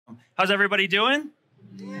How's everybody doing?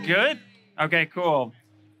 Good? Okay, cool.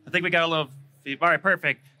 I think we got a little feedback. All right,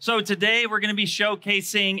 perfect. So today we're going to be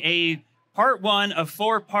showcasing a part 1 of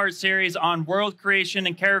 4-part series on world creation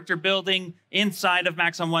and character building inside of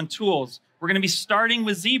Maxon 1 tools. We're going to be starting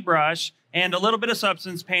with ZBrush and a little bit of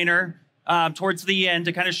Substance Painter towards the end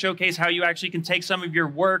to kind of showcase how you actually can take some of your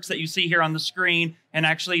works that you see here on the screen and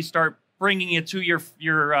actually start bringing it to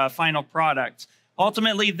your final product.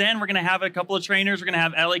 Ultimately, then we're going to have a couple of trainers. We're going to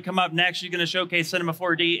have Ellie come up next. She's going to showcase Cinema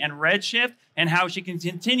 4D and Redshift and how she can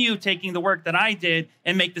continue taking the work that I did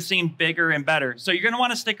and make the scene bigger and better. So you're going to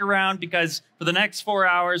want to stick around because for the next 4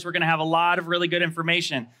 hours, we're going to have a lot of really good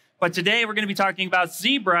information. But today we're going to be talking about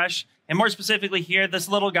ZBrush, and more specifically here, this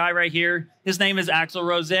little guy right here. His name is Axol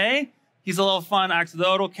Rose. He's a little fun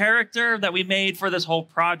axolotl character that we made for this whole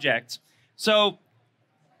project. So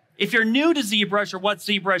if you're new to ZBrush or what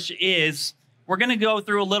ZBrush is, we're going to go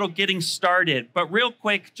through a little getting started. But real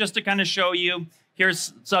quick, just to kind of show you,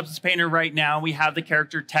 here's Substance Painter right now. We have the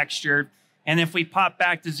character textured. And if we pop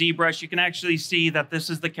back to ZBrush, you can actually see that this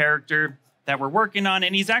is the character that we're working on.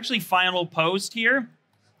 And he's actually final posed here.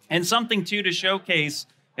 And something, too, to showcase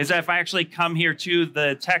is that if I actually come here to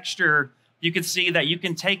the texture, you can see that you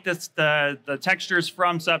can take the textures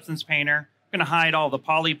from Substance Painter. I'm going to hide all the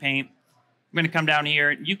poly paint. I'm going to come down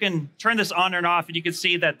here. You can turn this on and off, and you can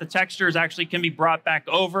see that the textures actually can be brought back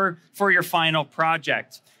over for your final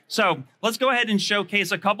project. So let's go ahead and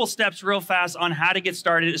showcase a couple steps real fast on how to get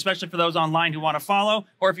started, especially for those online who want to follow,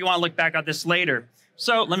 or if you want to look back at this later.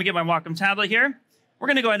 So let me get my Wacom tablet here. We're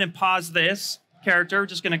going to go ahead and pause this character. We're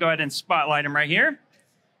just going to go ahead and spotlight him right here.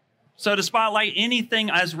 So to spotlight anything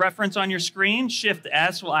as reference on your screen,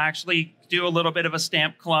 Shift-S will actually do a little bit of a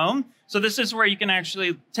stamp clone. So this is where you can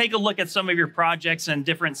actually take a look at some of your projects and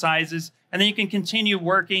different sizes, and then you can continue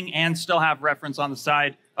working and still have reference on the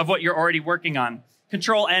side of what you're already working on.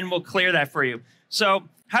 Control-N will clear that for you. So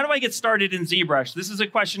how do I get started in ZBrush? This is a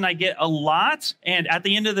question I get a lot, and at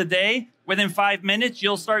the end of the day, within 5 minutes,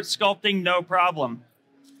 you'll start sculpting no problem.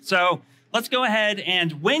 So let's go ahead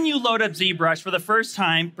and when you load up ZBrush for the first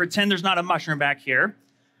time, pretend there's not a mushroom back here.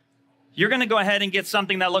 You're going to go ahead and get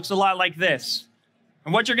something that looks a lot like this.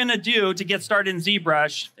 And what you're going to do to get started in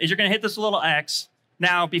ZBrush is you're going to hit this little X.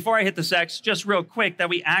 Now, before I hit this X, just real quick, that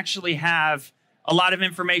we actually have a lot of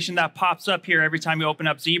information that pops up here every time you open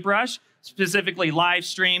up ZBrush, specifically live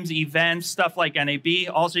streams, events, stuff like NAB.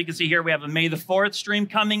 Also, you can see here we have a May the 4th stream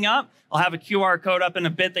coming up. I'll have a QR code up in a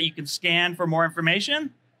bit that you can scan for more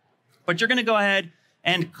information. But you're going to go ahead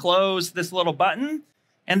and close this little button.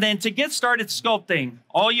 And then to get started sculpting,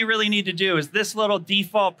 all you really need to do is this little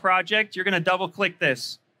default project. You're going to double click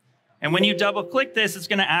this. And when you double click this, it's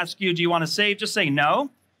going to ask you, do you want to save? Just say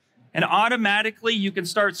no. And automatically you can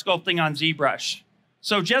start sculpting on ZBrush.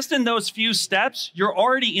 So just in those few steps, you're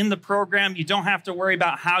already in the program. You don't have to worry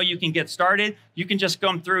about how you can get started. You can just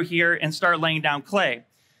come through here and start laying down clay.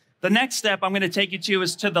 The next step I'm going to take you to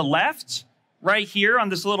is to the left. Right here on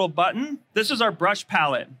this little button, this is our brush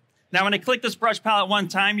palette. Now, when I click this brush palette one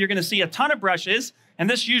time, you're going to see a ton of brushes, and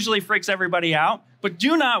this usually freaks everybody out. But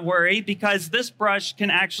do not worry, because this brush can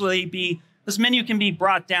actually be, this menu can be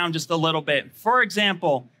brought down just a little bit. For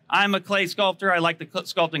example, I'm a clay sculptor. I like to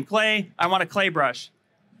sculpt in clay. I want a clay brush.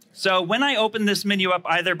 So when I open this menu up,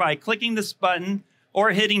 either by clicking this button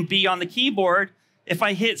or hitting B on the keyboard, if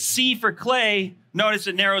I hit C for clay, notice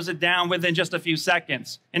it narrows it down within just a few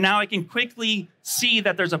seconds. And now I can quickly see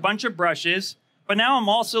that there's a bunch of brushes, but now I'm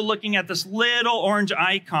also looking at this little orange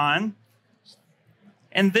icon.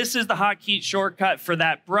 And this is the hotkey shortcut for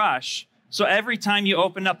that brush. So every time you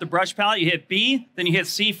open up the brush palette, you hit B, then you hit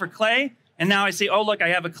C for clay. And now I say, oh, look, I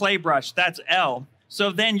have a clay brush. That's L.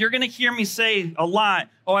 So then you're going to hear me say a lot,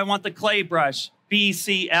 oh, I want the clay brush, B,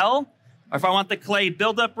 C, L. Or if I want the clay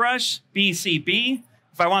buildup brush, B, C, B.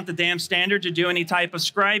 If I want the damn standard to do any type of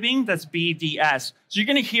scribing, that's BDS. So you're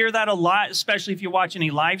going to hear that a lot, especially if you watch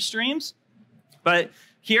any live streams. But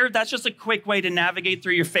here, that's just a quick way to navigate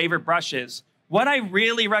through your favorite brushes. What I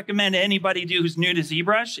really recommend anybody do who's new to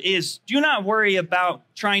ZBrush is do not worry about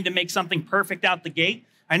trying to make something perfect out the gate.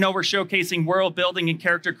 I know we're showcasing world building and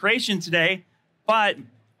character creation today, but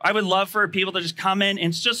I would love for people to just come in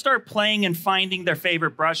and just start playing and finding their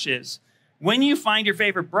favorite brushes. When you find your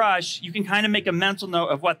favorite brush, you can kind of make a mental note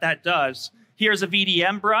of what that does. Here's a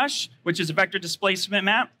VDM brush, which is a vector displacement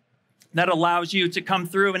map that allows you to come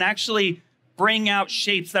through and actually bring out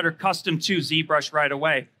shapes that are custom to ZBrush right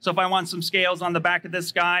away. So if I want some scales on the back of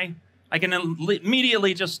this guy, I can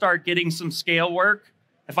immediately just start getting some scale work.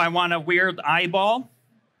 If I want a weird eyeball,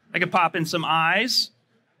 I can pop in some eyes.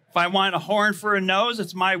 If I want a horn for a nose,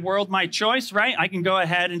 it's my world, my choice, right? I can go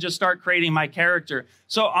ahead and just start creating my character.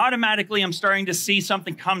 So automatically, I'm starting to see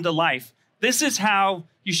something come to life. This is how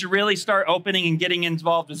you should really start opening and getting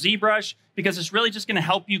involved with ZBrush, because it's really just going to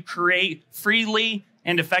help you create freely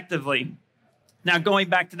and effectively. Now, going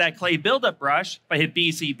back to that clay buildup brush, if I hit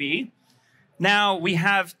BCB, now we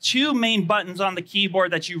have two main buttons on the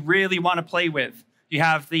keyboard that you really want to play with. You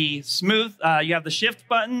have the smooth, you have the shift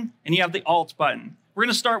button, and you have the alt button. We're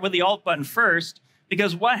going to start with the alt button first,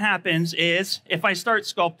 because what happens is if I start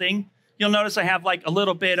sculpting, you'll notice I have like a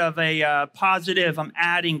little bit of a positive, I'm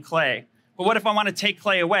adding clay. But what if I want to take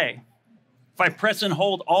clay away? If I press and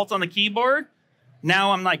hold alt on the keyboard,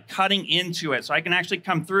 now I'm like cutting into it. So I can actually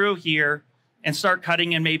come through here and start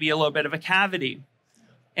cutting in maybe a little bit of a cavity.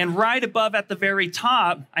 And right above at the very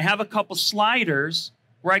top, I have a couple sliders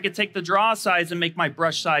where I could take the draw size and make my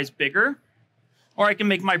brush size bigger, or I can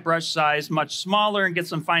make my brush size much smaller and get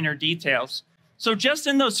some finer details. So just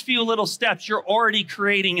in those few little steps, you're already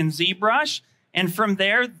creating in ZBrush. And from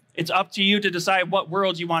there, it's up to you to decide what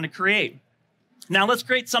world you want to create. Now let's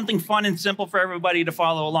create something fun and simple for everybody to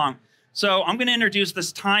follow along. So I'm going to introduce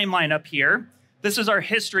this timeline up here. This is our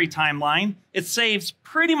history timeline. It saves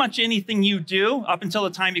pretty much anything you do up until the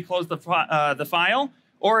time you close the file.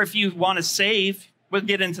 Or if you want to save, we'll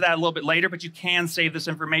get into that a little bit later, but you can save this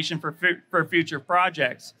information for future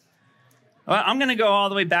projects. I'm going to go all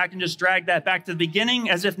the way back and just drag that back to the beginning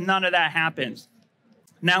as if none of that happens.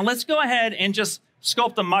 Now let's go ahead and just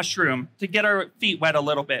sculpt a mushroom to get our feet wet a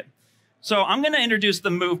little bit. So I'm going to introduce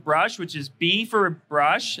the move brush, which is B for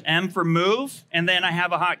brush, M for move, and then I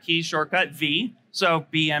have a hotkey shortcut V, so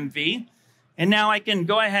BMV. And now I can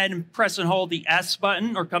go ahead and press and hold the S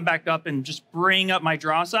button or come back up and just bring up my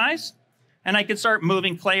draw size. And I can start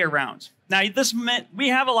moving clay around. Now, we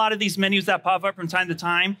have a lot of these menus that pop up from time to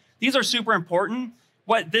time. These are super important.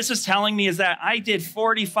 What this is telling me is that I did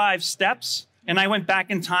 45 steps, and I went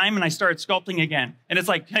back in time and I started sculpting again. And it's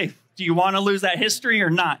like, hey, do you want to lose that history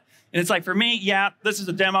or not? And it's like, for me, yeah, this is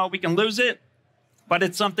a demo. We can lose it, but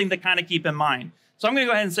it's something to kind of keep in mind. So I'm going to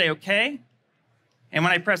go ahead and say OK. And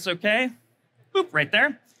when I press OK, boop, right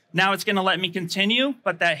there. Now it's going to let me continue,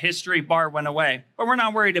 but that history bar went away. But we're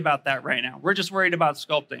not worried about that right now. We're just worried about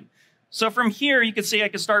sculpting. So from here, you can see I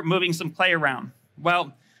can start moving some clay around.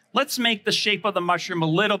 Well, let's make the shape of the mushroom a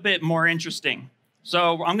little bit more interesting.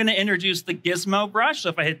 So I'm going to introduce the Gizmo brush. So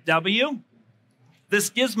if I hit W, this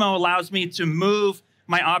Gizmo allows me to move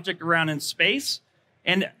my object around in space.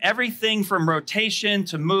 And everything from rotation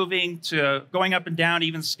to moving to going up and down,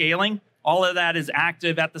 even scaling, all of that is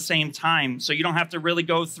active at the same time. So you don't have to really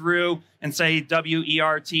go through and say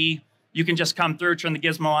W-E-R-T. You can just come through, turn the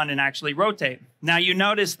gizmo on, and actually rotate. Now you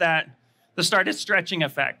notice that the started stretching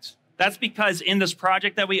effect. That's because in this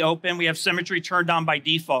project that we open, we have symmetry turned on by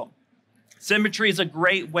default. Symmetry is a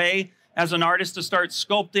great way as an artist to start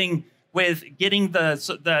sculpting with getting the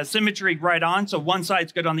symmetry right on. So one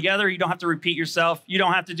side's good on the other. You don't have to repeat yourself. You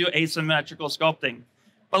don't have to do asymmetrical sculpting.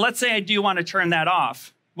 But let's say I do want to turn that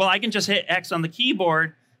off. Well, I can just hit X on the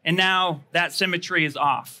keyboard, and now that symmetry is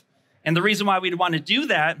off. And the reason why we'd want to do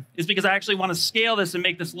that is because I actually want to scale this and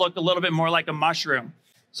make this look a little bit more like a mushroom.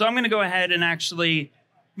 So I'm going to go ahead and actually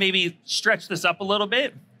maybe stretch this up a little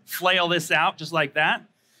bit, flail this out just like that.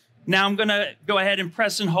 Now I'm going to go ahead and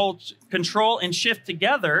press and hold Control and Shift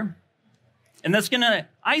together. And that's going to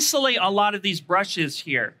isolate a lot of these brushes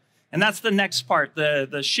here. And that's the next part,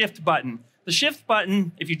 the Shift button. The Shift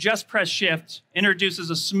button, if you just press Shift, introduces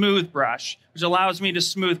a smooth brush, which allows me to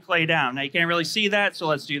smooth clay down. Now, you can't really see that, so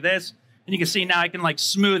let's do this. And you can see now I can like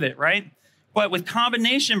smooth it, right? But with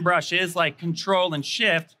combination brushes like Control and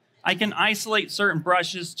Shift, I can isolate certain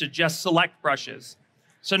brushes to just select brushes.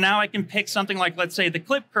 So now I can pick something like, let's say, the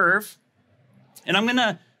clip curve. And I'm going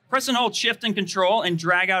to press and hold Shift and Control and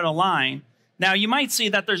drag out a line. Now, you might see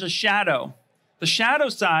that there's a shadow. The shadow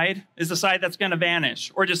side is the side that's going to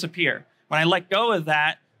vanish or disappear. When I let go of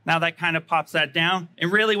that, now that kind of pops that down.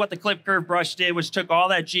 And really what the clip curve brush did was took all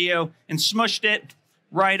that geo and smushed it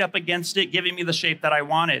right up against it, giving me the shape that I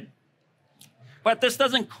wanted. But this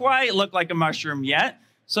doesn't quite look like a mushroom yet.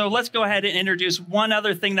 So let's go ahead and introduce one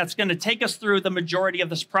other thing that's going to take us through the majority of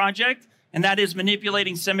this project, and that is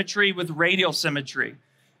manipulating symmetry with radial symmetry.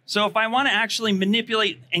 So if I want to actually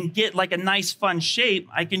manipulate and get like a nice fun shape,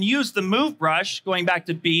 I can use the move brush, going back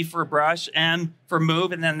to B for brush, M for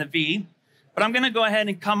move, and then the V. But I'm going to go ahead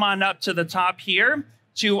and come on up to the top here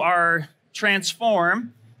to our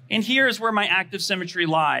transform. And here's where my active symmetry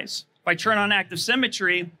lies. If I turn on active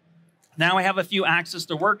symmetry, now I have a few axes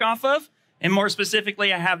to work off of. And more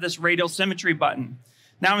specifically, I have this radial symmetry button.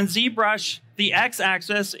 Now in ZBrush, the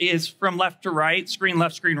x-axis is from left to right, screen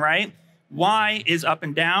left, screen right. Y is up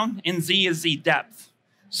and down, and Z is Z depth.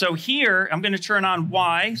 So here, I'm going to turn on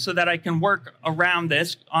Y so that I can work around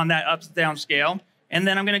this on that up-down scale. And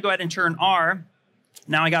then I'm going to go ahead and turn R.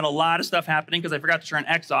 Now I got a lot of stuff happening because I forgot to turn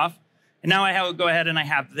X off. And now I go ahead and I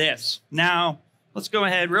have this. Now, let's go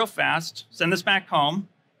ahead real fast, send this back home.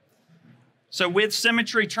 So with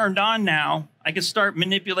symmetry turned on now, I can start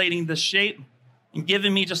manipulating the shape and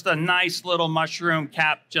giving me just a nice little mushroom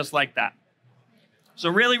cap just like that. So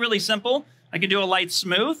really, really simple. I can do a light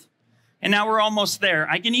smooth, and now we're almost there.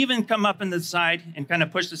 I can even come up in the side and kind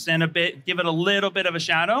of push this in a bit, give it a little bit of a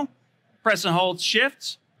shadow, press and hold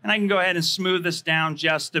Shift, and I can go ahead and smooth this down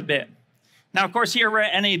just a bit. Now, of course, here we're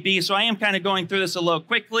at NAB, so I am kind of going through this a little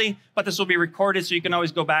quickly, but this will be recorded so you can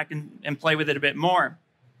always go back and play with it a bit more.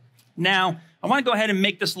 Now, I want to go ahead and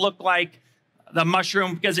make this look like the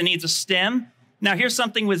mushroom because it needs a stem. Now, here's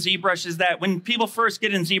something with ZBrush is that when people first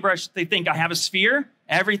get in ZBrush, they think I have a sphere.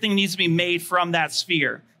 Everything needs to be made from that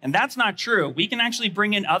sphere. And that's not true. We can actually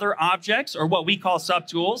bring in other objects or what we call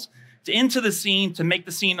subtools into the scene to make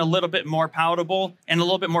the scene a little bit more palatable and a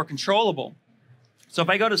little bit more controllable. So if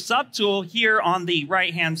I go to Subtool here on the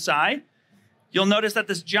right-hand side, you'll notice that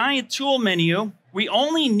this giant tool menu, we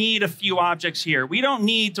only need a few objects here. We don't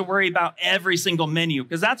need to worry about every single menu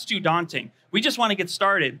because that's too daunting. We just want to get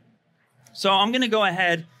started. So I'm going to go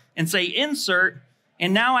ahead and say Insert,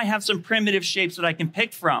 and now I have some primitive shapes that I can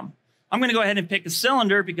pick from. I'm going to go ahead and pick a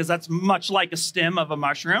cylinder because that's much like a stem of a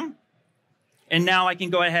mushroom. And now I can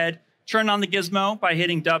go ahead, turn on the gizmo by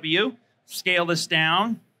hitting W, scale this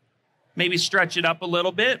down, maybe stretch it up a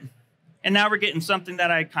little bit. And now we're getting something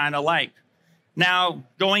that I kind of like. Now,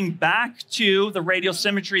 going back to the radial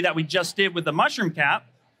symmetry that we just did with the mushroom cap,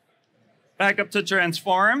 back up to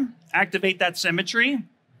Transform, activate that symmetry,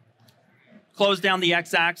 close down the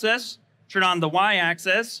x-axis, turn on the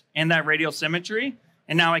y-axis and that radial symmetry.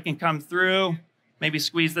 And now I can come through, maybe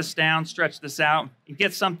squeeze this down, stretch this out, and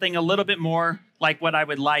get something a little bit more like what I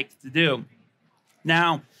would like to do.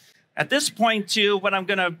 Now, at this point too, what I'm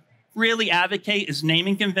going to really advocate is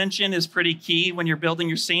naming convention is pretty key when you're building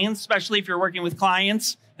your scenes, especially if you're working with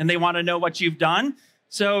clients and they want to know what you've done.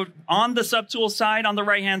 So on the subtool side, on the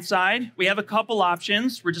right-hand side, we have a couple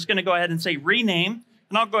options. We're just going to go ahead and say rename,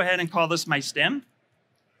 and I'll go ahead and call this my stem.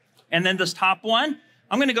 And then this top one,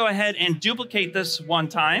 I'm going to go ahead and duplicate this one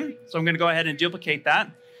time. So I'm going to go ahead and duplicate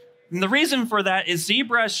that. And the reason for that is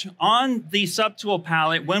ZBrush on the subtool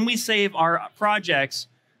palette, when we save our projects,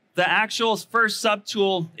 the actual first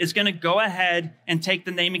subtool is going to go ahead and take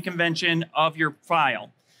the naming convention of your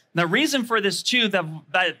file. The reason for this too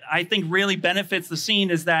that I think really benefits the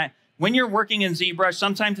scene is that when you're working in ZBrush,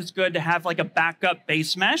 sometimes it's good to have like a backup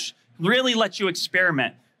base mesh, really lets you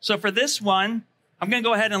experiment. So for this one, I'm going to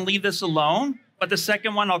go ahead and leave this alone, but the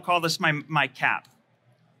second one, I'll call this my cap.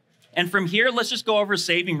 And from here, let's just go over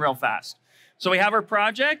saving real fast. So we have our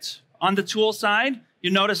project on the tool side. You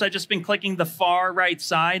notice I've just been clicking the far right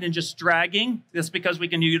side and just dragging. That's because we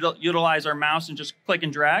can utilize our mouse and just click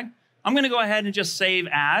and drag. I'm going to go ahead and just save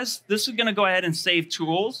as. This is going to go ahead and save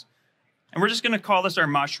tools. And we're just going to call this our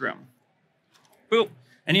mushroom. Boop.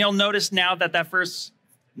 And you'll notice now that that first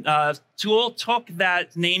tool took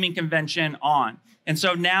that naming convention on. And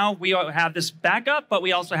so now we have this backup, but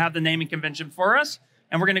we also have the naming convention for us.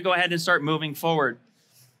 And we're going to go ahead and start moving forward.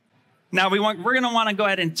 Now we're going to want to go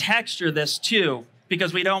ahead and texture this too,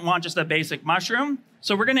 because we don't want just a basic mushroom.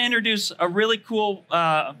 So we're going to introduce a really cool,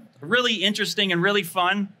 really interesting and really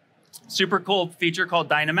fun, super cool feature called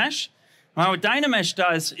Dynamesh. Now what Dynamesh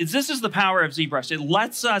does is this is the power of ZBrush. It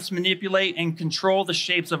lets us manipulate and control the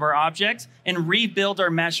shapes of our objects and rebuild our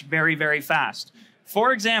mesh very, very fast.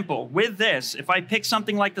 For example, with this, if I pick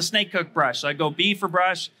something like the snake hook brush, so I go B for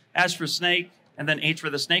brush, S for snake, and then H for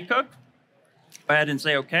the snake hook. Go ahead and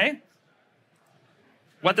say OK.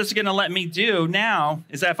 What this is going to let me do now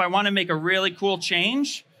is that if I want to make a really cool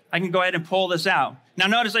change, I can go ahead and pull this out. Now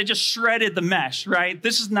notice I just shredded the mesh, right?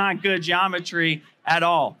 This is not good geometry at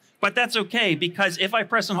all. But that's OK, because if I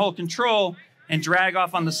press and hold Control and drag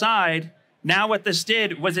off on the side, now what this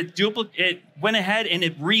did was it went ahead and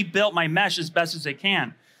it rebuilt my mesh as best as it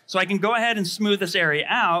can. So I can go ahead and smooth this area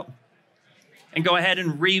out and go ahead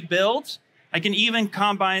and rebuild. I can even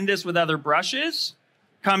combine this with other brushes,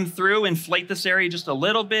 come through, inflate this area just a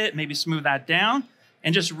little bit, maybe smooth that down,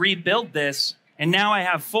 and just rebuild this. And now I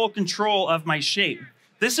have full control of my shape.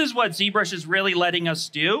 This is what ZBrush is really letting us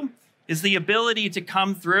do, is the ability to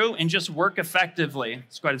come through and just work effectively.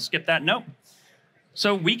 Let's go ahead and skip that note.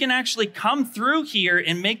 So we can actually come through here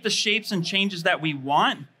and make the shapes and changes that we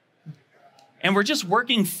want. And we're just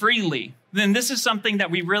working freely. then this is something that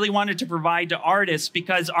we really wanted to provide to artists,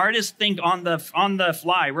 because artists think on the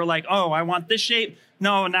fly. We're like, oh, I want this shape.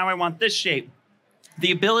 No, now I want this shape.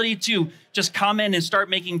 The ability to just come in and start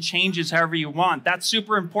making changes however you want, that's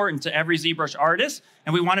super important to every ZBrush artist.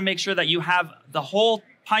 And we want to make sure that you have the whole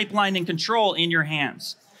pipeline and control in your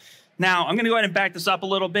hands. Now, I'm going to go ahead and back this up a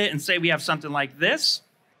little bit and say we have something like this.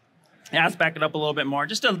 Yeah, let's back it up a little bit more,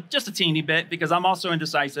 just a teeny bit, because I'm also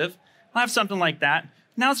indecisive. I'll have something like that.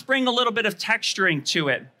 Now let's bring a little bit of texturing to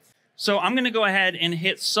it. So I'm going to go ahead and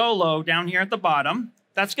hit solo down here at the bottom.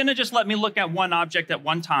 That's going to just let me look at one object at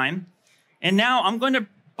one time. And now I'm going to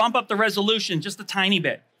bump up the resolution just a tiny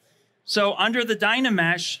bit. So under the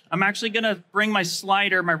Dynamesh, I'm actually going to bring my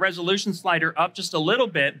slider, my resolution slider, up just a little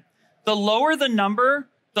bit. The lower the number,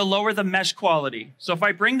 the lower the mesh quality. So if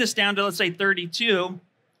I bring this down to, let's say, 32,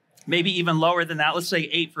 maybe even lower than that, let's say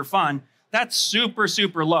 8 for fun, that's super,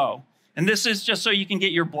 super low. And this is just so you can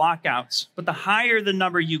get your blockouts. But the higher the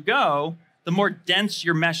number you go, the more dense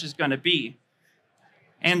your mesh is going to be.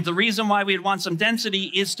 And the reason why we'd want some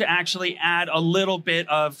density is to actually add a little bit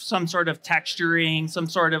of some sort of texturing, some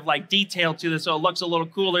sort of like detail to this, so it looks a little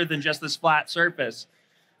cooler than just this flat surface.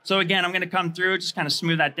 So again, I'm going to come through, just kind of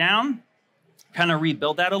smooth that down, kind of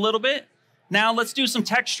rebuild that a little bit. Now let's do some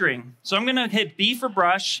texturing. So I'm going to hit B for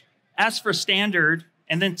brush, S for standard,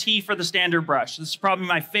 and then T for the standard brush. This is probably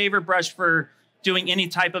my favorite brush for doing any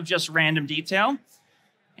type of just random detail.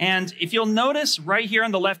 And if you'll notice right here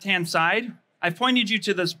on the left-hand side, I've pointed you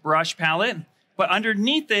to this brush palette, but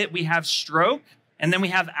underneath it, we have stroke, and then we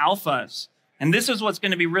have alphas. And this is what's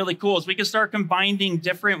going to be really cool, is we can start combining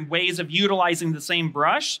different ways of utilizing the same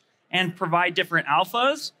brush and provide different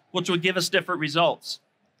alphas, which will give us different results.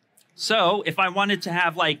 So if I wanted to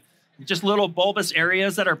have like just little bulbous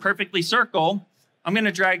areas that are perfectly circle, I'm going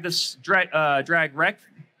to drag this drag rect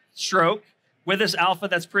stroke with this alpha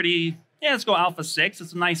that's pretty, yeah, let's go alpha 6.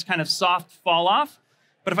 It's a nice kind of soft fall off.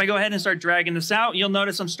 But if I go ahead and start dragging this out, you'll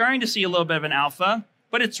notice I'm starting to see a little bit of an alpha,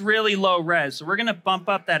 but it's really low res. So we're going to bump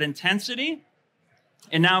up that intensity.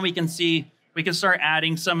 And now we can see, we can start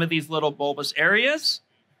adding some of these little bulbous areas.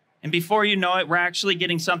 And before you know it, we're actually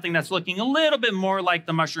getting something that's looking a little bit more like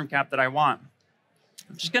the mushroom cap that I want.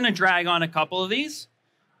 I'm just going to drag on a couple of these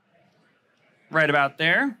right about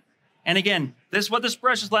there. And again, what this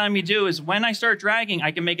brush is letting me do is when I start dragging,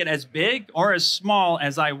 I can make it as big or as small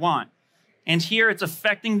as I want. And here it's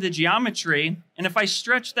affecting the geometry. And if I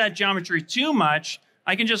stretch that geometry too much,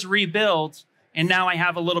 I can just rebuild. And now I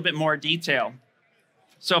have a little bit more detail.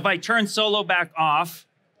 So if I turn solo back off,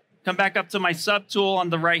 come back up to my subtool on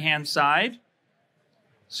the right-hand side.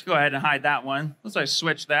 Let's go ahead and hide that one. Let's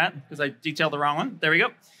switch that because I detailed the wrong one. There we go.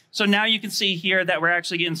 So now you can see here that we're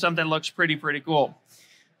actually getting something that looks pretty cool.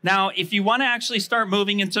 Now, if you want to actually start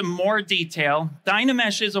moving into more detail,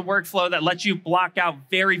 Dynamesh is a workflow that lets you block out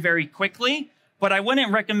very quickly, but I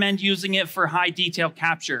wouldn't recommend using it for high detail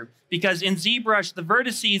capture because in ZBrush, the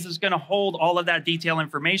vertices is going to hold all of that detail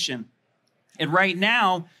information. And right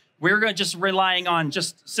now, we're just relying on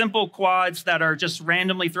just simple quads that are just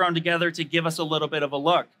randomly thrown together to give us a little bit of a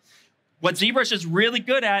look. What ZBrush is really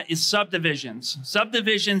good at is subdivisions.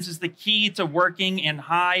 Subdivisions is the key to working in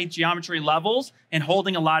high geometry levels and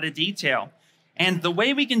holding a lot of detail. And the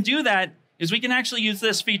way we can do that is we can actually use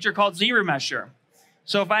this feature called ZRemesher.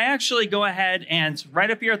 So if I actually go ahead and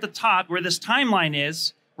right up here at the top where this timeline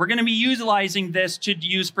is, we're going to be utilizing this to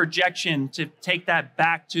use projection to take that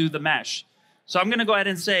back to the mesh. So I'm going to go ahead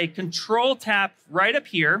and say Control Tap right up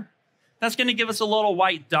here. That's going to give us a little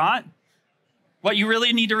white dot. What you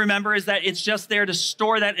really need to remember is that it's just there to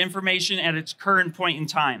store that information at its current point in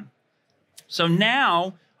time. So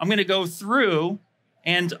now I'm going to go through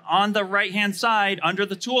and on the right-hand side under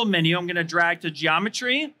the tool menu, I'm going to drag to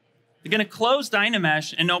geometry. I'm going to close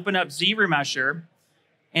Dynamesh and open up ZRemesher.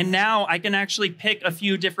 And now I can actually pick a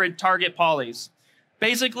few different target polys.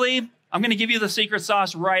 Basically, I'm going to give you the secret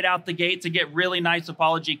sauce right out the gate to get really nice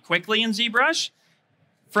topology quickly in ZBrush.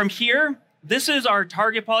 From here, this is our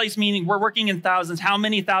target polys, meaning we're working in thousands. How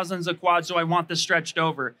many thousands of quads do I want this stretched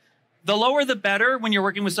over? The lower the better when you're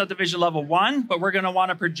working with subdivision level 1, but we're going to want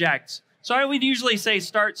to project. So I would usually say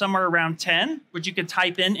start somewhere around 10, which you could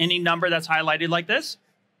type in any number that's highlighted like this.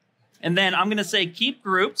 And then I'm going to say keep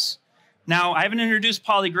groups. Now, I haven't introduced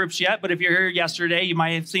polygroups yet, but if you're here yesterday, you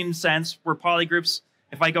might have seen sense where polygroups,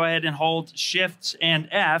 if I go ahead and hold Shift and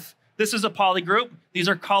F, this is a polygroup. These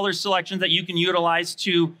are color selections that you can utilize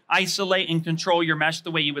to isolate and control your mesh the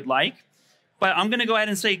way you would like. But I'm going to go ahead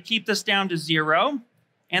and say keep this down to 0.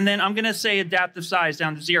 And then I'm going to say adaptive size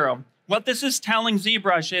down to 0. What this is telling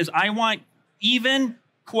ZBrush is I want even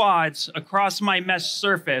quads across my mesh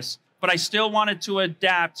surface, but I still want it to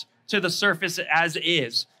adapt to the surface as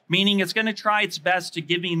is, meaning it's going to try its best to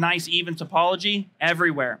give me nice even topology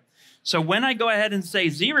everywhere. So when I go ahead and say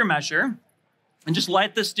ZRemesher and just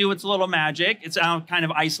let this do its little magic, it's out kind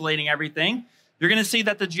of isolating everything, you're going to see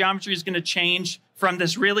that the geometry is going to change from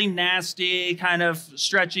this really nasty kind of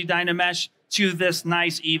stretchy Dynamesh to this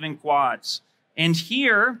nice even quads. And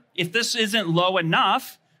here, if this isn't low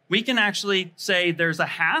enough, we can actually say there's a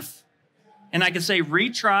half. And I can say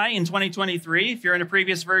retry in 2023. If you're in a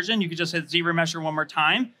previous version, you could just hit ZRemesher one more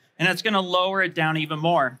time, and that's going to lower it down even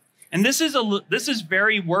more. And this is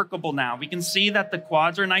very workable now. We can see that the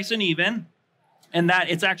quads are nice and even, and that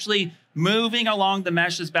it's actually moving along the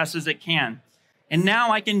mesh as best as it can. And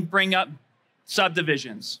now I can bring up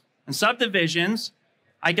subdivisions. And subdivisions,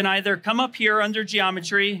 I can either come up here under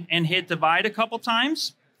geometry and hit divide a couple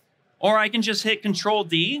times, or I can just hit Control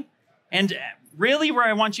D. And really where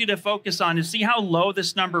I want you to focus on is see how low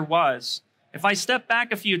this number was. If I step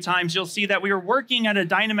back a few times, you'll see that we were working at a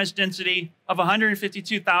Dynamesh density of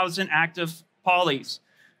 152,000 active polys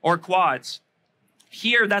or quads.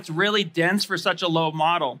 Here, that's really dense for such a low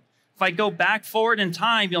model. If I go back forward in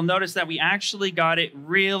time, you'll notice that we actually got it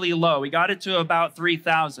really low. We got it to about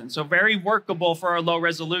 3,000, so very workable for our low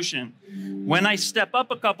resolution. When I step up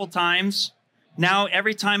a couple times, now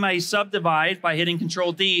every time I subdivide by hitting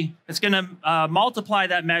Control D, it's going to multiply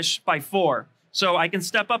that mesh by 4. So I can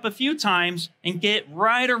step up a few times and get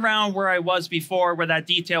right around where I was before, where that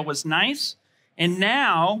detail was nice. And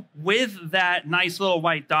now, with that nice little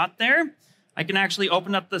white dot there, I can actually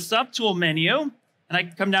open up the subtool menu, and I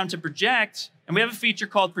can come down to Project, and we have a feature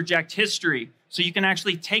called Project History. So you can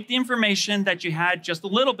actually take the information that you had just a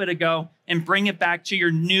little bit ago and bring it back to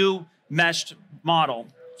your new meshed model.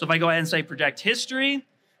 So if I go ahead and say Project History,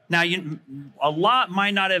 now a lot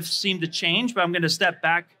might not have seemed to change, but I'm going to step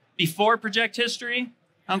back before Project History.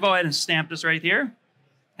 I'll go ahead and stamp this right here.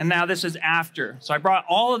 And now this is after. So I brought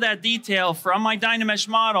all of that detail from my Dynamesh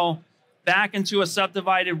model back into a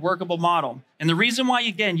subdivided workable model. And the reason why,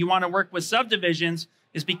 again, you want to work with subdivisions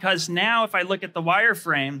is because now if I look at the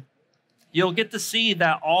wireframe, you'll get to see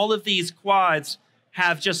that all of these quads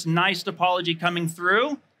have just nice topology coming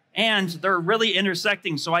through, and they're really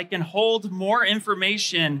intersecting. So I can hold more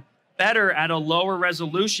information better at a lower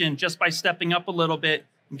resolution just by stepping up a little bit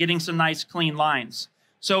and getting some nice clean lines.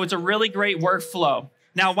 So it's a really great workflow.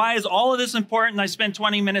 Now, why is all of this important? I spent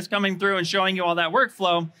 20 minutes coming through and showing you all that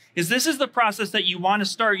workflow, is this is the process that you want to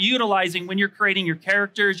start utilizing when you're creating your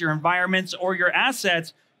characters, your environments, or your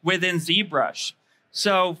assets within ZBrush.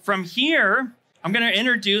 So from here, I'm going to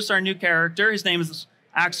introduce our new character. His name is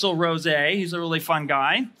Axol Rose. He's a really fun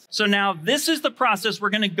guy. So now this is the process we're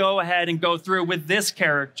going to go ahead and go through with this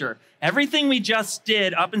character. Everything we just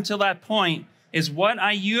did up until that point is what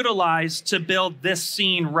I utilized to build this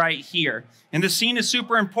scene right here. And this scene is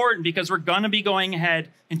super important because we're going to be going ahead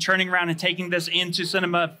and turning around and taking this into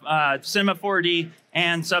Cinema 4D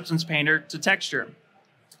and Substance Painter to texture.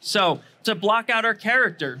 So to block out our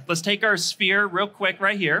character, let's take our sphere real quick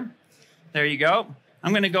right here. There you go.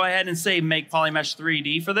 I'm going to go ahead and say make Polymesh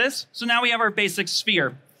 3D for this. So now we have our basic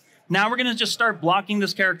sphere. Now we're going to just start blocking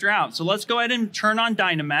this character out. So let's go ahead and turn on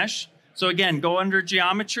Dynamesh. So again, go under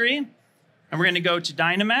Geometry, and we're going to go to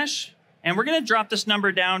Dynamesh, and we're going to drop this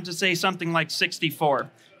number down to say something like 64.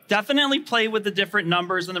 Definitely play with the different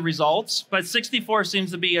numbers and the results, but 64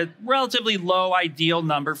 seems to be a relatively low ideal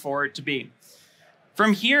number for it to be.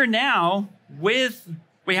 From here now, we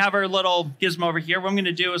have our little gizmo over here. What I'm going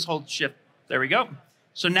to do is hold Shift. There we go.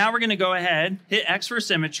 So now we're going to go ahead, hit X for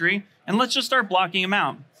symmetry, and let's just start blocking him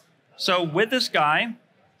out. So with this guy,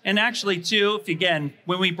 and actually too, if again,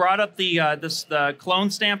 when we brought up the clone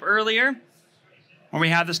stamp earlier, when we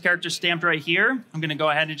have this character stamped right here, I'm going to go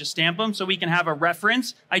ahead and just stamp them so we can have a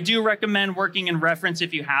reference. I do recommend working in reference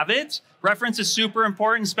if you have it. Reference is super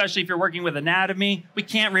important, especially if you're working with anatomy. We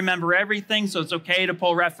can't remember everything, so it's okay to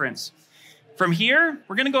pull reference. From here,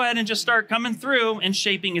 we're going to go ahead and just start coming through and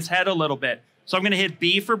shaping his head a little bit. So I'm going to hit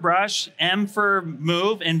B for brush, M for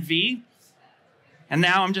move, and V. And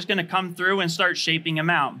now I'm just going to come through and start shaping him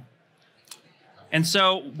out. And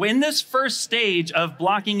so when this first stage of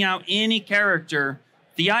blocking out any character,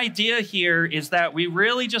 the idea here is that we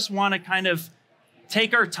really just want to kind of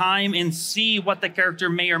take our time and see what the character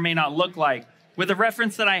may or may not look like. With the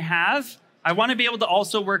reference that I have, I want to be able to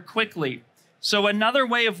also work quickly. So another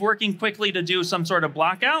way of working quickly to do some sort of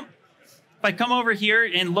block out, if I come over here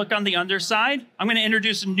and look on the underside, I'm going to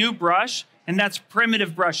introduce a new brush, and that's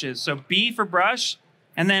primitive brushes. So B for brush,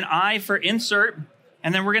 and then I for insert,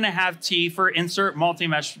 and then we're going to have T for insert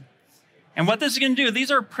multi-mesh. And what this is going to do, these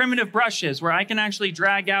are primitive brushes where I can actually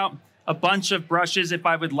drag out a bunch of brushes if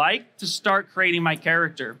I would like to start creating my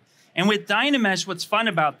character. And with Dynamesh, what's fun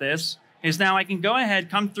about this is now I can go ahead,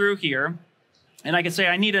 come through here, and I can say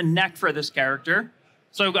I need a neck for this character.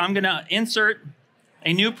 So I'm going to insert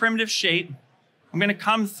a new primitive shape. I'm going to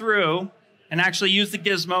come through and actually use the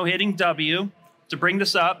gizmo, hitting W to bring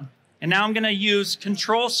this up. And now I'm going to use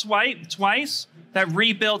Control Swipe twice. That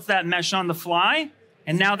rebuilds that mesh on the fly.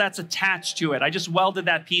 And now that's attached to it. I just welded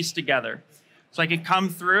that piece together. So I can come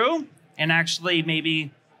through and actually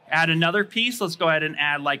maybe add another piece. Let's go ahead and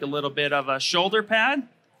add like a little bit of a shoulder pad.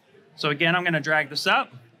 So again, I'm going to drag this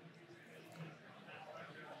up.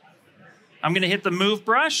 I'm going to hit the Move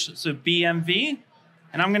brush, so BMV,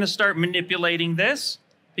 and I'm going to start manipulating this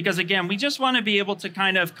because, again, we just want to be able to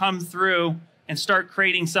kind of come through and start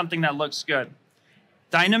creating something that looks good.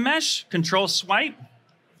 Dynamesh, Control Swipe,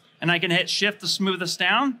 and I can hit Shift to smooth this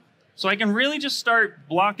down. So I can really just start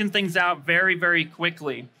blocking things out very, very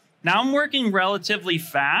quickly. Now I'm working relatively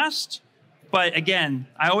fast, but again,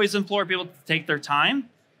 I always implore people to take their time.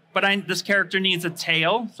 But this character needs a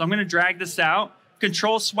tail, so I'm going to drag this out.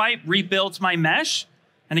 Control Swipe rebuilds my mesh.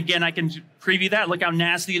 And again, I can preview that. Look how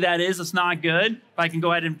nasty that is. It's not good. But I can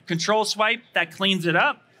go ahead and Control Swipe. That cleans it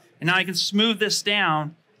up. And now I can smooth this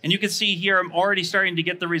down. And you can see here, I'm already starting to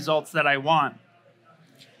get the results that I want.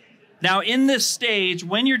 Now, in this stage,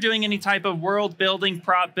 when you're doing any type of world building,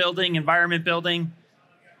 prop building, environment building,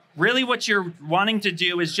 really what you're wanting to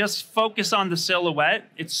do is just focus on the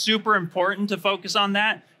silhouette. It's super important to focus on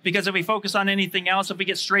that. Because if we focus on anything else, if we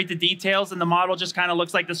get straight to details and the model just kind of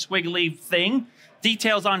looks like the squiggly thing,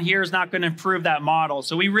 details on here is not going to improve that model.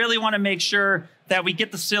 So we really want to make sure that we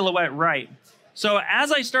get the silhouette right. So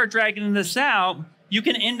as I start dragging this out, you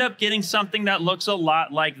can end up getting something that looks a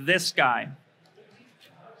lot like this guy.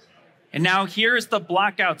 And now here's the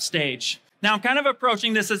blockout stage. Now I'm kind of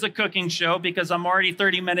approaching this as a cooking show because I'm already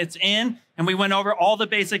 30 minutes in and we went over all the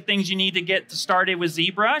basic things you need to get started with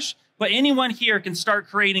ZBrush. But anyone here can start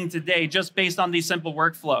creating today just based on these simple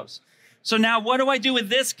workflows. So now what do I do with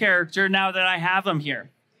this character now that I have him here?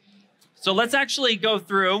 So let's actually go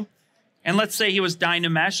through and let's say he was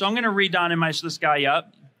Dynamesh. So I'm going to re-Dynamesh this guy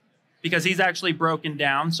up because he's actually broken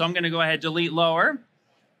down. So I'm going to go ahead, delete lower,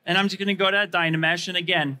 and I'm just going to go to Dynamesh. And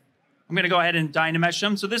again, I'm going to go ahead and Dynamesh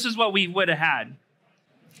him. So this is what we would have had.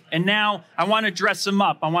 And now I want to dress him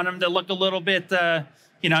up. I want him to look a little bit,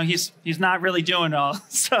 you know, he's not really doing all.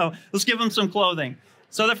 So let's give him some clothing.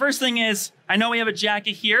 So the first thing is, I know we have a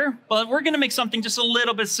jacket here, but we're going to make something just a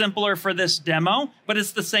little bit simpler for this demo, but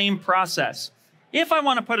it's the same process. If I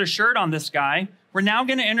want to put a shirt on this guy, we're now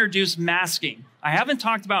going to introduce masking. I haven't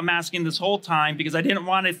talked about masking this whole time because I didn't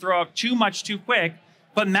want to throw up too much too quick,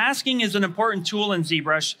 but masking is an important tool in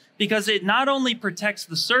ZBrush because it not only protects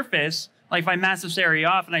the surface, like if I mask this area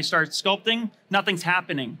off and I start sculpting, nothing's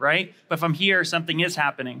happening, right? But if I'm here, something is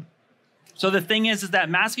happening. So the thing is that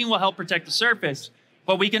masking will help protect the surface,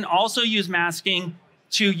 but we can also use masking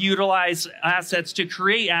to utilize assets, to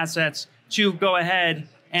create assets, to go ahead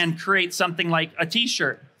and create something like a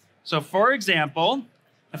t-shirt. So for example,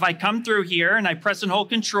 if I come through here and I press and hold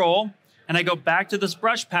Control and I go back to this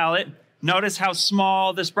brush palette, notice how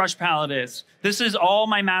small this brush palette is. This is all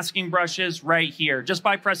my masking brushes right here, just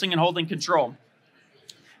by pressing and holding Control.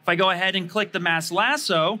 If I go ahead and click the mask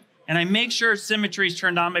lasso, and I make sure symmetry is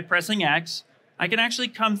turned on by pressing X, I can actually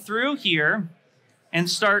come through here and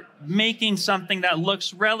start making something that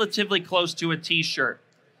looks relatively close to a t-shirt.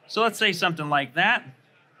 So let's say something like that.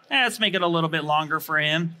 Let's make it a little bit longer for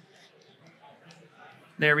him.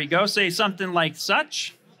 There we go. Say something like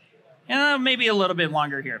such. And maybe a little bit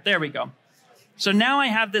longer here. There we go. So now I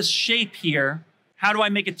have this shape here. How do I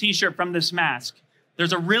make a t-shirt from this mask?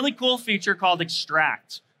 There's a really cool feature called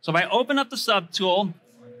extract. So if I open up the subtool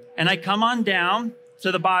and I come on down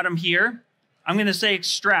to the bottom here, I'm going to say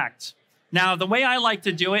extract. Now, the way I like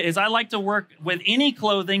to do it is I like to work with any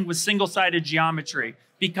clothing with single-sided geometry.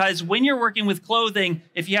 Because when you're working with clothing,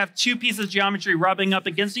 if you have two pieces of geometry rubbing up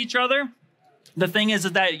against each other, the thing is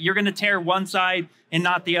that you're going to tear one side and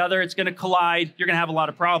not the other. It's going to collide. You're going to have a lot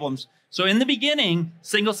of problems. So in the beginning,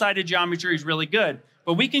 single-sided geometry is really good.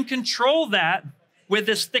 But we can control that with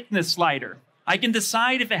this thickness slider. I can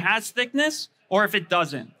decide if it has thickness or if it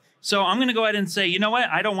doesn't. So I'm going to go ahead and say, you know what?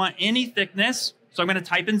 I don't want any thickness. So I'm going to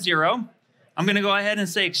type in 0. I'm going to go ahead and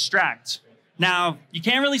say extract. Now, you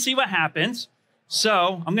can't really see what happens.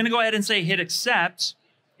 So I'm going to go ahead and say hit accept.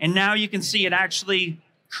 And now you can see it actually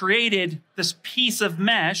created this piece of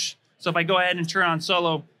mesh. So if I go ahead and turn on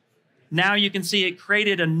solo, now you can see it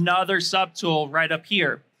created another subtool right up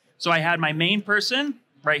here. So I had my main person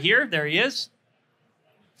right here. There he is.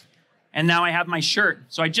 And now I have my shirt.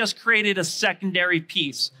 So I just created a secondary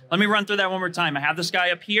piece. Let me run through that one more time. I have this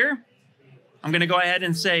guy up here. I'm going to go ahead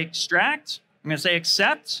and say extract. I'm going to say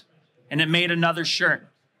accept, and it made another shirt.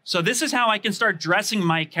 So this is how I can start dressing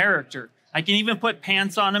my character. I can even put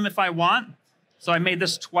pants on him if I want. So I made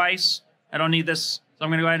this twice. I don't need this, so I'm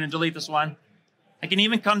going to go ahead and delete this one. I can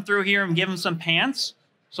even come through here and give him some pants.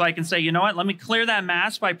 So I can say, you know what, let me clear that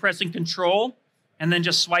mask by pressing Control and then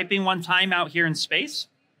just swiping one time out here in space.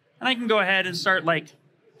 And I can go ahead and start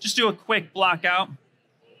just do a quick block out.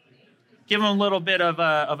 Give him a little bit of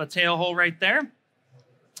a tail hole right there.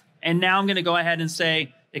 And now I'm going to go ahead and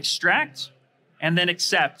say extract and then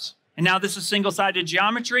accept. And now this is single-sided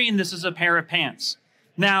geometry, and this is a pair of pants.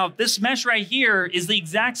 Now, this mesh right here is the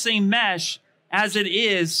exact same mesh as it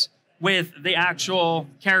is with the actual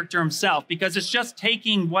character himself, because it's just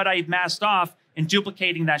taking what I masked off and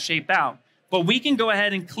duplicating that shape out. But we can go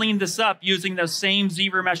ahead and clean this up using those same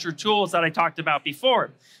ZRemesher tools that I talked about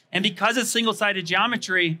before. And because it's single-sided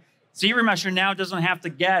geometry, ZRemesher now doesn't have to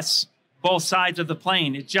guess both sides of the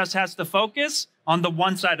plane. It just has to focus on the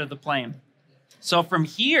one side of the plane. So from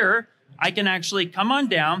here, I can actually come on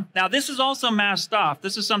down. Now, this is also masked off.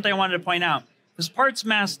 This is something I wanted to point out. This part's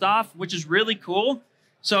masked off, which is really cool.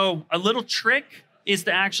 So a little trick is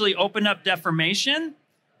to actually open up deformation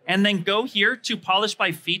and then go here to polish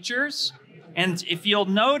by features. And if you'll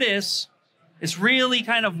notice, it's really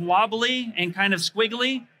kind of wobbly and kind of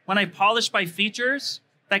squiggly. When I polish by features,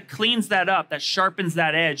 that cleans that up, that sharpens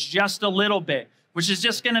that edge just a little bit, which is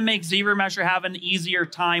just going to make ZRemesher have an easier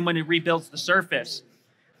time when it rebuilds the surface.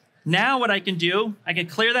 Now what I can do, I can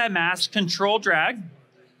clear that mask, Control drag,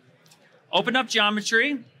 open up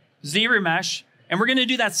geometry, ZRemesh, and we're going to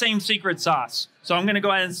do that same secret sauce. So I'm going to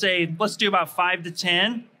go ahead and say, let's do about 5 to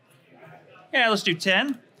 10. Yeah, let's do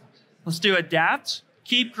 10. Let's do adapt,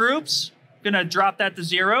 keep groups. I'm going to drop that to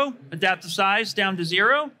 0, adapt the size down to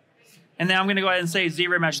 0. And then I'm going to go ahead and say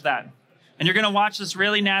ZRemesh that. And you're going to watch this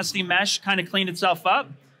really nasty mesh kind of clean itself up.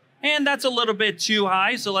 And that's a little bit too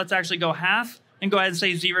high, so let's actually go half and go ahead and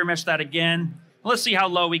say ZRemesh that again. Let's see how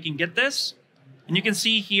low we can get this. And you can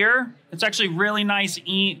see here, it's actually really nice,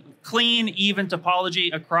 clean, even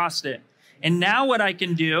topology across it. And now what I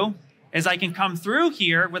can do is I can come through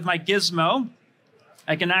here with my Gizmo.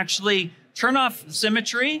 I can actually turn off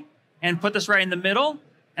symmetry and put this right in the middle.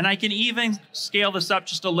 And I can even scale this up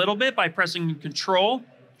just a little bit by pressing Control,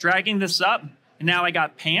 dragging this up. And now I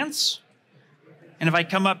got pants. And if I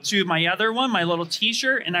come up to my other one, my little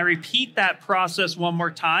t-shirt, and I repeat that process one more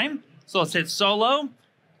time. So let's hit solo.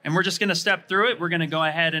 And we're just going to step through it. We're going to go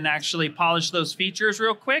ahead and actually polish those features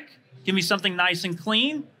real quick. Give me something nice and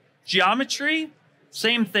clean. Geometry,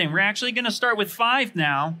 same thing. We're actually going to start with 5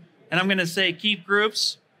 now. And I'm going to say keep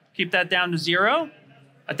groups, keep that down to 0.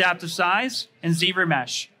 Adaptive size, and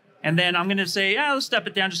ZRemesh. And then I'm going to say, let's step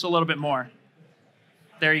it down just a little bit more.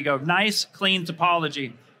 There you go. Nice, clean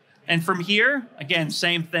topology. And from here, again,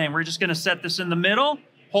 same thing. We're just going to set this in the middle,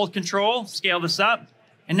 hold Control, scale this up.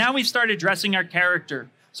 And now we've started dressing our character.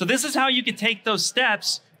 So this is how you could take those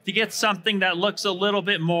steps to get something that looks a little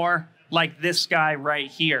bit more like this guy right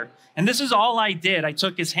here. And this is all I did. I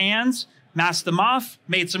took his hands, masked them off,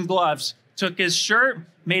 made some gloves. Took his shirt,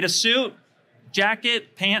 made a suit,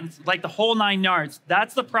 jacket, pants, like the whole 9 yards.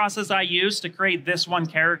 That's the process I used to create this one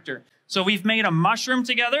character. So we've made a mushroom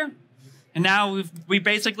together, and now we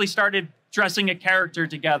basically started dressing a character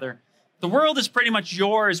together. The world is pretty much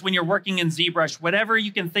yours when you're working in ZBrush. Whatever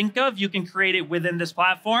you can think of, you can create it within this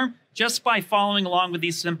platform just by following along with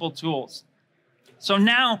these simple tools. So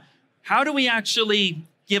now, how do we actually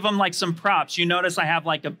give them like some props? You notice I have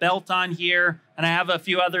like a belt on here, and I have a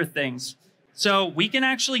few other things. So we can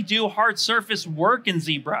actually do hard surface work in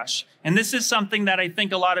ZBrush. And this is something that I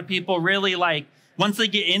think a lot of people really like. Once they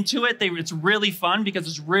get into it, it's really fun because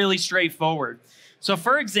it's really straightforward. So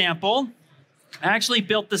for example, I actually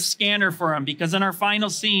built this scanner for him because in our final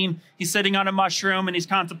scene, he's sitting on a mushroom and he's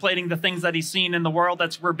contemplating the things that he's seen in the world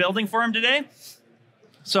that we're building for him today.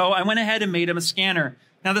 So I went ahead and made him a scanner.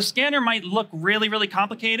 Now the scanner might look really, really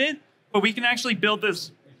complicated, but we can actually build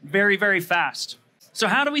this very, very fast. So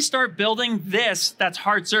how do we start building this that's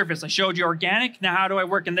hard surface? I showed you organic. Now how do I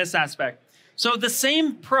work in this aspect? So the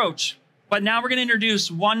same approach, but now we're going to introduce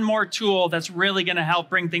one more tool that's really going to help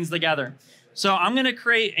bring things together. So I'm going to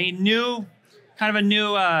create a new,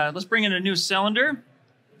 let's bring in a new cylinder.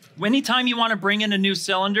 Anytime you want to bring in a new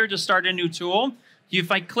cylinder to start a new tool, if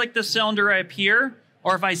I click the cylinder right up here,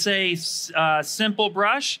 or if I say simple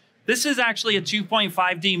brush, this is actually a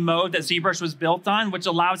 2.5D mode that ZBrush was built on, which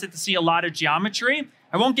allows it to see a lot of geometry.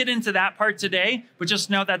 I won't get into that part today, but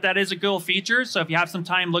just know that that is a cool feature. So if you have some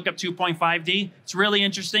time, look up 2.5D. It's really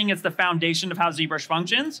interesting. It's the foundation of how ZBrush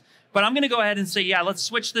functions. But I'm going to go ahead and say, let's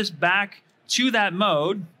switch this back to that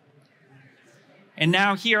mode. And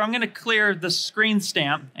now here, I'm going to clear the screen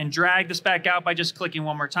stamp and drag this back out by just clicking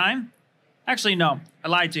one more time. Actually, no, I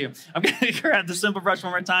lied to you. I'm going to grab the simple brush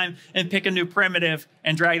one more time and pick a new primitive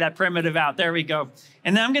and drag that primitive out. There we go.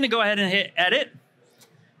 And then I'm going to go ahead and hit edit.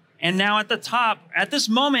 And now at the top, at this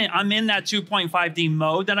moment, I'm in that 2.5D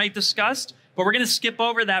mode that I discussed, but we're going to skip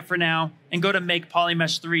over that for now and go to make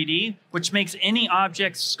polymesh 3D, which makes any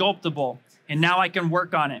object sculptable. And now I can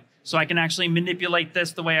work on it. So I can actually manipulate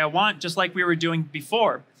this the way I want, just like we were doing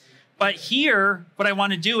before. But here, what I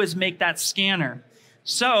want to do is make that scanner.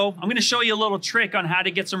 So I'm going to show you a little trick on how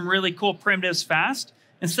to get some really cool primitives fast.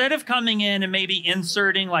 Instead of coming in and maybe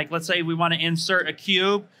inserting, like let's say we want to insert a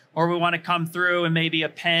cube, or we want to come through and maybe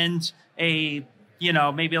append a,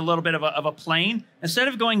 maybe a little bit of a plane. Instead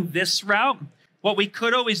of going this route, what we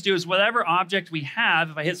could always do is whatever object we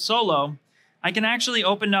have, if I hit solo, I can actually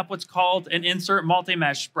open up what's called an insert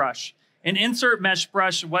multi-mesh brush. An insert mesh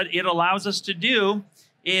brush, what it allows us to do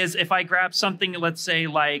is if I grab something, let's say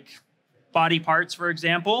like body parts, for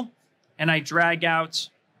example, and I drag out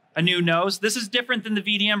a new nose. This is different than the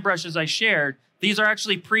VDM brushes I shared. These are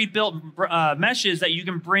actually pre-built meshes that you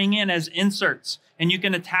can bring in as inserts, and you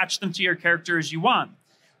can attach them to your character as you want.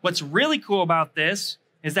 What's really cool about this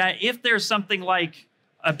is that if there's something like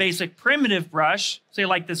a basic primitive brush, say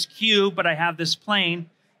like this cube, but I have this plane,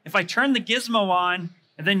 if I turn the gizmo on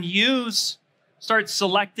and then start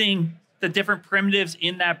selecting the different primitives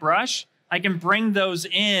in that brush, I can bring those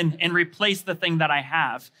in and replace the thing that I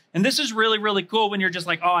have. And this is really, really cool when you're just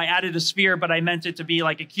like, oh, I added a sphere, but I meant it to be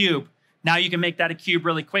like a cube. Now you can make that a cube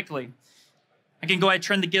really quickly. I can go ahead and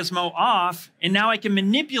turn the gizmo off, and now I can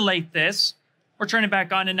manipulate this, or turn it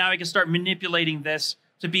back on, and now I can start manipulating this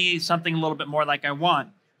to be something a little bit more like I want.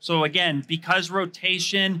 So again, because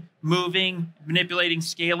rotation, moving, manipulating,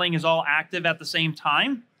 scaling is all active at the same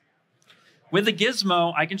time, with the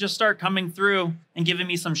gizmo, I can just start coming through and giving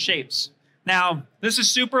me some shapes. Now, this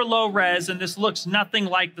is super low res, and this looks nothing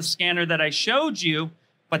like the scanner that I showed you,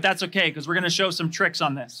 but that's okay, because we're going to show some tricks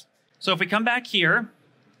on this. So if we come back here,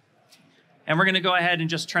 and we're going to go ahead and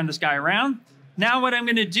just turn this guy around. Now what I'm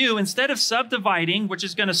going to do, instead of subdividing, which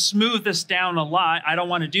is going to smooth this down a lot, I don't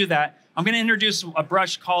want to do that. I'm going to introduce a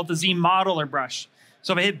brush called the ZModeler Brush.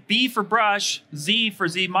 So if I hit B for brush, Z for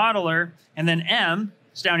ZModeler, and then M,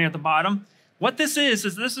 it's down here at the bottom. What this is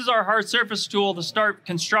this is our hard surface tool to start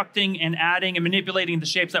constructing and adding and manipulating the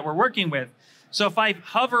shapes that we're working with. So if I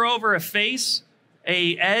hover over a face,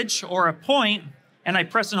 a edge, or a point, and I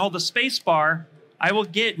press and hold the space bar, I will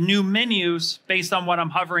get new menus based on what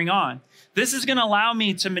I'm hovering on. This is going to allow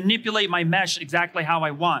me to manipulate my mesh exactly how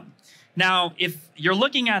I want. Now, if you're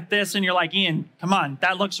looking at this and you're like, Ian, come on,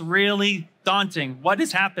 that looks really daunting. What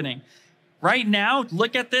is happening? Right now,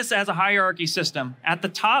 look at this as a hierarchy system. At the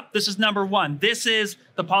top, this is number one. This is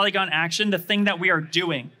the polygon action, the thing that we are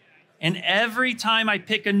doing. And every time I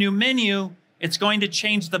pick a new menu, it's going to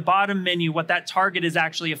change the bottom menu, what that target is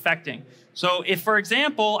actually affecting. So if, for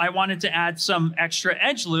example, I wanted to add some extra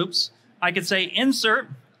edge loops, I could say insert.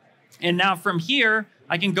 And now from here,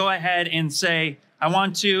 I can go ahead and say, I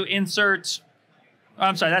want to insert, oh,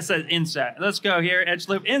 I'm sorry, that says inset. Let's go here, edge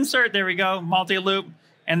loop, insert, there we go, multi-loop.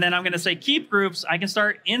 And then I'm going to say keep groups. I can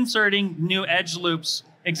start inserting new edge loops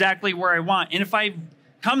exactly where I want. And if I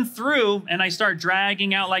come through and I start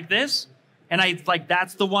dragging out like this, and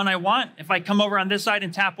that's the one I want, if I come over on this side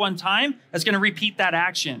and tap one time, that's going to repeat that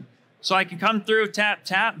action. So I can come through, tap,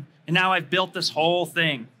 tap, and now I've built this whole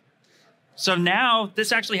thing. So now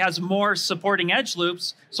this actually has more supporting edge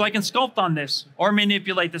loops, so I can sculpt on this or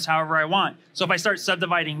manipulate this however I want. So if I start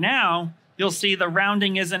subdividing now, you'll see the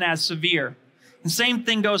rounding isn't as severe. The same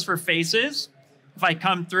thing goes for faces. If I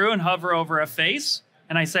come through and hover over a face,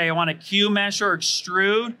 and I say I want to Q mesh or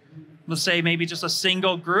extrude, let's say maybe just a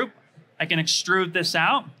single group, I can extrude this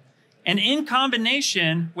out. And in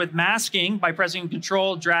combination with masking by pressing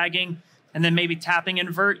Control, dragging, and then maybe tapping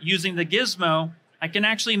invert using the gizmo, I can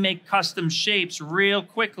actually make custom shapes real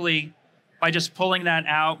quickly by just pulling that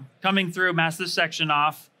out, coming through, mask this section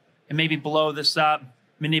off, and maybe blow this up,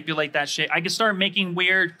 manipulate that shape. I can start making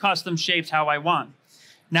weird custom shapes how I want.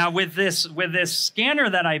 Now with this scanner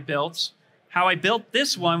that I built, how I built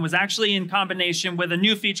this one was actually in combination with a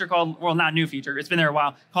new feature called, well, not new feature, it's been there a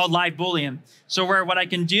while, called Live Boolean. So where what I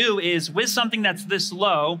can do is with something that's this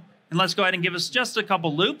low, and let's go ahead and give us just a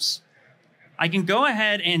couple loops, I can go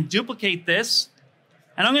ahead and duplicate this,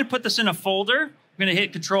 and I'm going to put this in a folder. I'm going to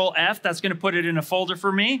hit Control F. That's going to put it in a folder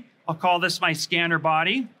for me. I'll call this my scanner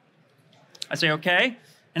body. I say OK.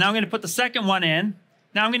 And now I'm going to put the second one in.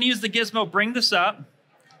 Now I'm going to use the gizmo, bring this up.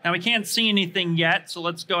 Now we can't see anything yet, so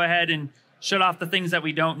let's go ahead and shut off the things that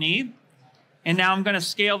we don't need. And now I'm going to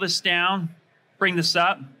scale this down bring this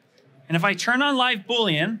up. And if I turn on live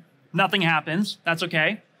Boolean, nothing happens. That's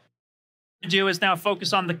okay. What to do is now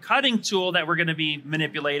focus on the cutting tool that we're going to be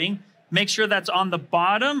manipulating. Make sure that's on the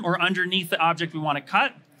bottom or underneath the object we want to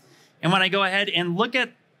cut. And when I go ahead and look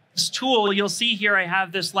at this tool, you'll see here I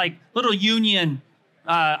have this like little union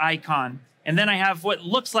icon. And then I have what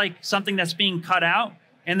looks like something that's being cut out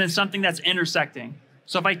and then something that's intersecting.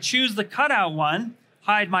 So if I choose the cutout one,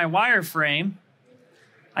 hide my wireframe,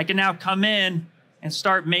 I can now come in and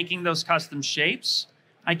start making those custom shapes.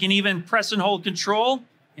 I can even press and hold Control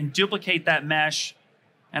and duplicate that mesh.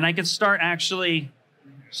 And I can start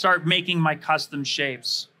making my custom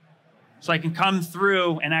shapes. So I can come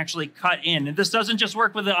through and actually cut in. And this doesn't just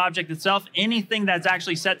work with the object itself. Anything that's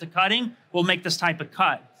actually set to cutting will make this type of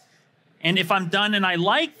cut. And if I'm done and I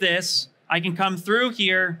like this, I can come through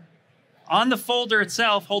here on the folder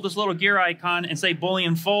itself, hold this little gear icon and say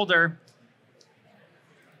Boolean folder.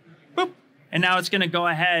 Boop. And now it's going to go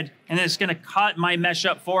ahead and it's going to cut my mesh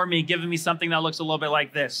up for me, giving me something that looks a little bit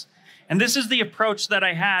like this. And this is the approach that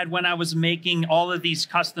I had when I was making all of these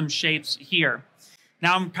custom shapes here.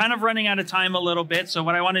 Now I'm kind of running out of time a little bit, so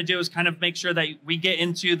what I want to do is kind of make sure that we get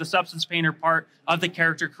into the Substance Painter part of the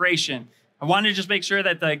character creation. I wanted to just make sure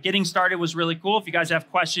that the getting started was really cool. If you guys have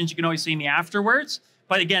questions, you can always see me afterwards.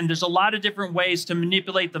 But again, there's a lot of different ways to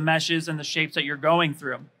manipulate the meshes and the shapes that you're going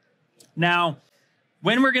through. Now,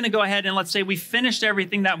 when we're going to go ahead and let's say we finished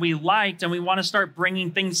everything that we liked and we want to start bringing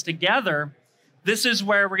things together, this is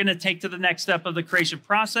where we're going to take to the next step of the creation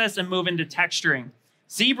process and move into texturing.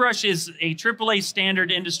 ZBrush is a AAA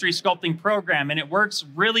standard industry sculpting program, and it works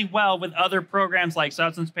really well with other programs like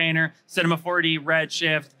Substance Painter, Cinema 4D,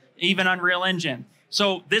 Redshift, even Unreal Engine.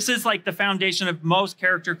 So this is like the foundation of most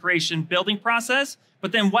character creation building process.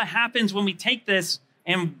 But then what happens when we take this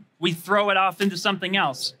and we throw it off into something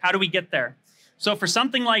else? How do we get there? So for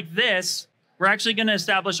something like this, we're actually going to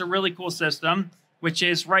establish a really cool system, which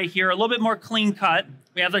is right here, a little bit more clean cut.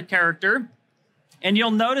 We have the character. And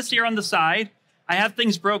you'll notice here on the side, I have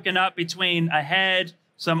things broken up between a head,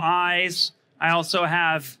 some eyes. I also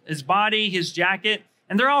have his body, his jacket,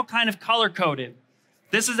 and they're all kind of color-coded.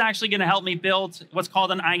 This is actually going to help me build what's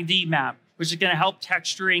called an ID map, which is going to help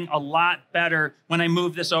texturing a lot better when I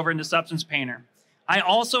move this over into Substance Painter. I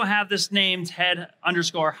also have this named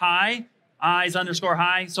head_high,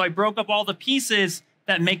 eyes_high. So I broke up all the pieces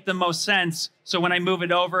that make the most sense. So when I move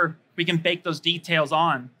it over, we can bake those details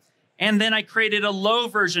on. And then I created a low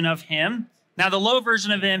version of him. Now, the low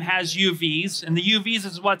version of him has UVs, and the UVs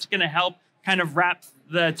is what's going to help kind of wrap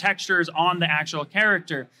the textures on the actual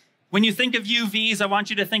character. When you think of UVs, I want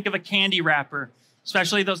you to think of a candy wrapper,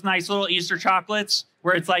 especially those nice little Easter chocolates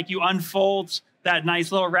where it's like you unfold that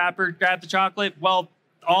nice little wrapper, grab the chocolate. Well,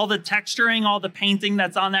 all the texturing, all the painting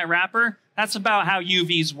that's on that wrapper, that's about how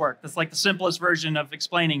UVs work. That's like the simplest version of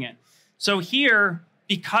explaining it. So here,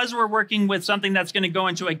 because we're working with something that's going to go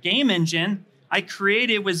into a game engine, I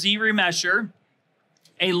created with ZRemesher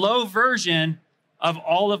a low version of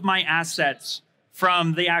all of my assets,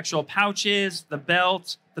 from the actual pouches, the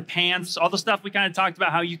belt, the pants, all the stuff we kind of talked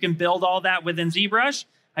about, how you can build all that within ZBrush.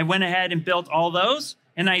 I went ahead and built all those,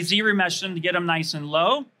 and I ZRemeshed them to get them nice and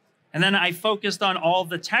low. And then I focused on all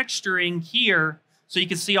the texturing here, so you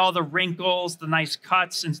can see all the wrinkles, the nice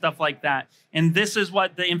cuts, and stuff like that. And this is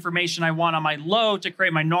what the information I want on my low to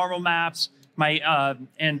create my normal maps,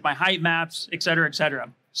 and my height maps, et cetera, et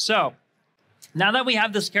cetera. So now that we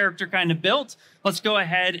have this character kind of built, let's go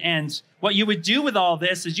ahead and what you would do with all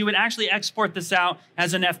this is you would actually export this out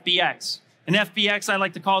as an FBX. An FBX I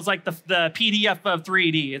like to call is like the PDF of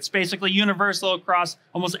 3D. It's basically universal across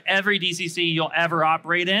almost every DCC you'll ever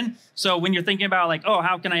operate in. So when you're thinking about like, oh,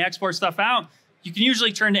 how can I export stuff out? You can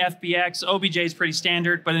usually turn to FBX. OBJ is pretty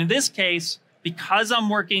standard. But in this case, because I'm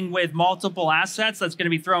working with multiple assets that's going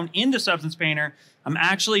to be thrown into Substance Painter, I'm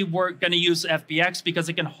actually going to use FBX because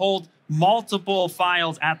it can hold multiple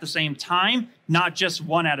files at the same time, not just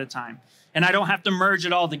one at a time. And I don't have to merge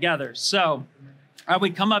it all together. So I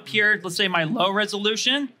would come up here, let's say my low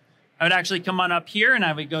resolution. I would actually come on up here and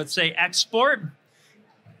I would go say export.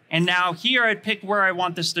 And now here I'd pick where I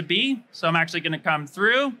want this to be. So I'm actually going to come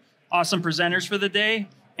through, awesome presenters for the day.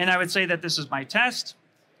 And I would say that this is my test.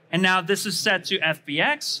 And now this is set to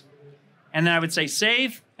FBX. And then I would say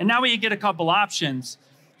save. And now we get a couple options.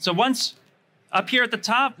 So once up here at the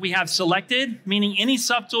top, we have selected, meaning any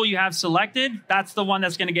subtool you have selected, that's the one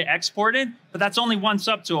that's going to get exported. But that's only one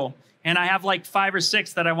subtool. And I have like 5 or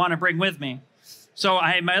 6 that I want to bring with me. So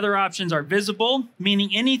my other options are visible, meaning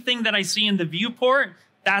anything that I see in the viewport,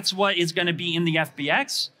 that's what is going to be in the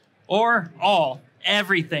FBX, or all.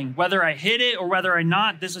 Everything, whether I hit it or whether I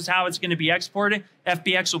not, this is how it's going to be exported.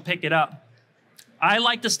 FBX will pick it up. I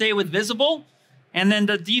like to stay with visible. And then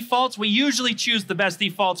the defaults, we usually choose the best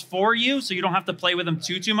defaults for you, so you don't have to play with them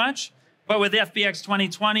too much. But with FBX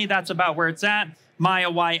 2020, that's about where it's at.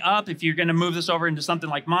 Maya Y up, if you're gonna move this over into something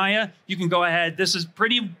like Maya, you can go ahead. This is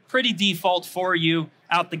pretty default for you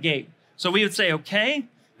out the gate. So we would say okay,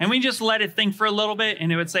 and we just let it think for a little bit,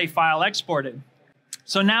 and it would say file exported.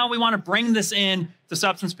 So now we wanna bring this in to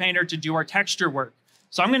Substance Painter to do our texture work.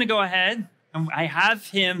 So I'm gonna go ahead, and I have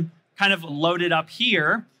him kind of loaded up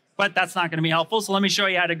here, but that's not gonna be helpful. So let me show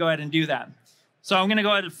you how to go ahead and do that. So I'm gonna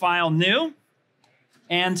go ahead and File, New.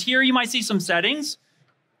 And here you might see some settings.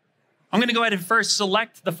 I'm gonna go ahead and first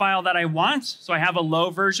select the file that I want. So I have a low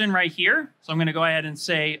version right here. So I'm gonna go ahead and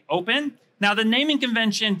say open. Now the naming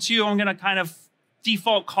convention too, I'm gonna kind of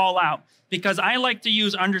default call out because I like to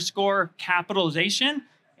use underscore capitalization.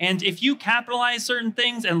 And if you capitalize certain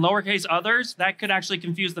things and lowercase others, that could actually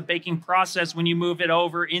confuse the baking process when you move it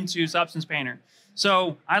over into Substance Painter.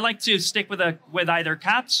 So I like to stick with either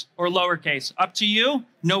caps or lowercase. Up to you.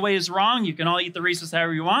 No way is wrong. You can all eat the Reese's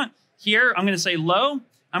however you want. Here, I'm going to say low.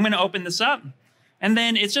 I'm going to open this up. And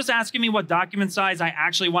then it's just asking me what document size I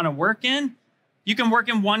actually want to work in. You can work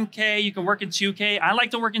in 1K. You can work in 2K. I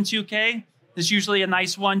like to work in 2K. It's usually a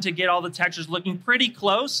nice one to get all the textures looking pretty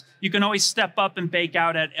close. You can always step up and bake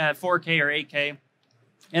out at 4K or 8K.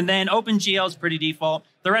 And then OpenGL is pretty default.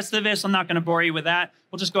 The rest of this, I'm not going to bore you with that.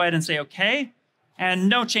 We'll just go ahead and say OK. And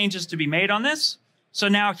no changes to be made on this. So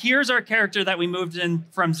now here's our character that we moved in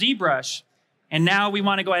from ZBrush. And now we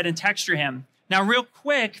want to go ahead and texture him. Now, real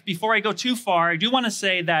quick, before I go too far, I do want to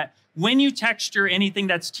say that when you texture anything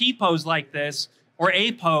that's T-posed like this or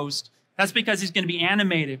A-posed, that's because he's going to be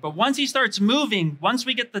animated. But once he starts moving, once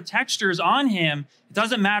we get the textures on him, it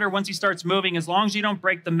doesn't matter once he starts moving. As long as you don't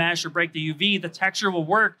break the mesh or break the UV, the texture will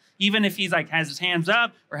work, even if he's like has his hands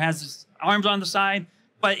up or has his arms on the side.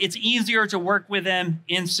 But it's easier to work with him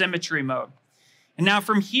in symmetry mode. And now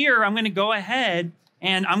from here, I'm going to go ahead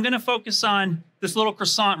and I'm going to focus on this little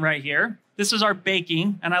croissant right here. This is our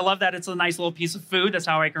baking, and I love that it's a nice little piece of food. That's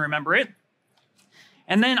how I can remember it.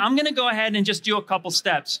 And then I'm going to go ahead and just do a couple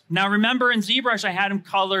steps. Now, remember in ZBrush, I had him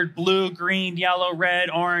colored blue, green, yellow, red,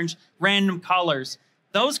 orange, random colors.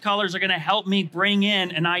 Those colors are going to help me bring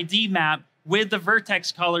in an ID map with the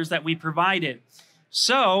vertex colors that we provided.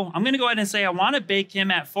 So I'm going to go ahead and say I want to bake him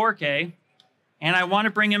at 4K, and I want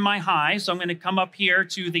to bring in my high. So I'm going to come up here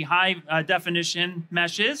to the high definition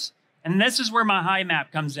meshes, and this is where my high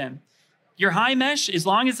map comes in. Your high mesh, as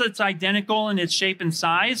long as it's identical in its shape and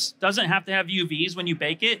size, doesn't have to have UVs when you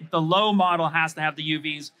bake it. The low model has to have the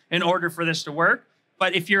UVs in order for this to work.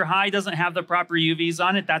 But if your high doesn't have the proper UVs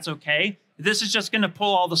on it, that's okay. This is just going to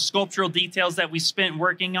pull all the sculptural details that we spent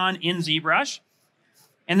working on in ZBrush.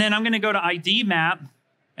 And then I'm going to go to ID map,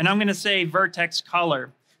 and I'm going to say vertex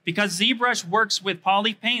color. Because ZBrush works with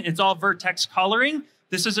polypaint, it's all vertex coloring.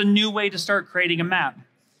 This is a new way to start creating a map.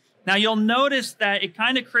 Now you'll notice that it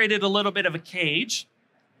kind of created a little bit of a cage.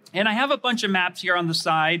 And I have a bunch of maps here on the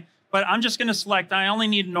side, but I'm just going to select, I only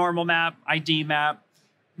need normal map, ID map,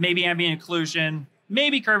 maybe ambient occlusion,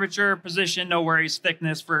 maybe curvature, position, no worries,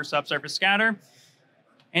 thickness for subsurface scatter.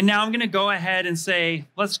 And now I'm going to go ahead and say,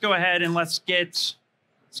 let's go ahead and let's get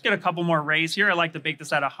a couple more rays here. I like to bake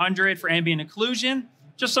this at 100 for ambient occlusion,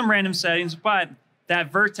 just some random settings, but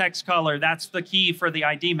that vertex color, that's the key for the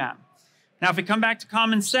ID map. Now, if we come back to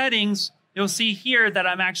common settings, you'll see here that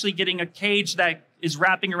I'm actually getting a cage that is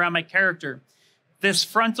wrapping around my character. This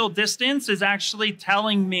frontal distance is actually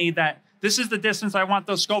telling me that this is the distance I want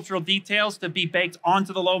those sculptural details to be baked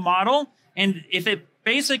onto the low model. And if it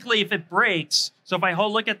breaks, so if I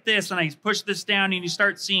look at this and I push this down and you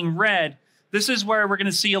start seeing red, this is where we're going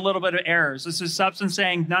to see a little bit of errors. This is Substance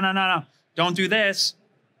saying, no, don't do this.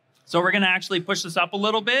 So we're going to actually push this up a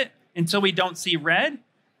little bit until we don't see red.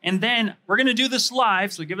 And then we're going to do this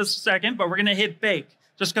live, so give us a second, but we're going to hit bake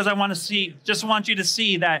just because I want you to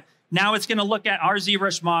see that now it's going to look at our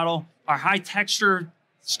ZBrush model, our high texture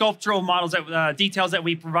sculptural models, details that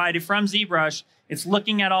we provided from ZBrush. It's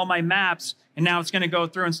looking at all my maps, and now it's going to go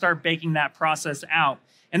through and start baking that process out.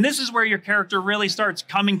 And this is where your character really starts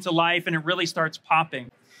coming to life and it really starts popping.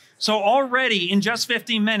 So already in just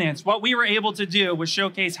 15 minutes, what we were able to do was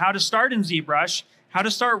showcase how to start in ZBrush, how to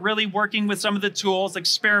start really working with some of the tools,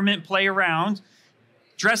 experiment, play around,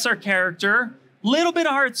 dress our character, little bit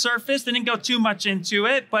of hard surface, didn't go too much into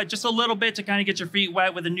it, but just a little bit to kind of get your feet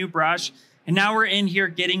wet with a new brush. And now we're in here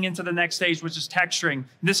getting into the next stage, which is texturing.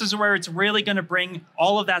 This is where it's really going to bring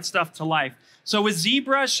all of that stuff to life. So with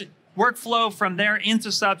ZBrush workflow from there into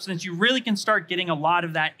Substance, you really can start getting a lot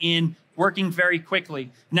of that in working very quickly.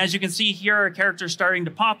 And as you can see here, our character is starting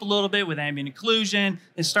to pop a little bit with ambient occlusion.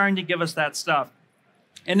 It's starting to give us that stuff.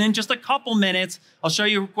 And in just a couple minutes, I'll show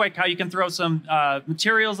you quick how you can throw some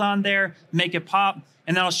materials on there, make it pop,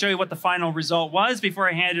 and then I'll show you what the final result was before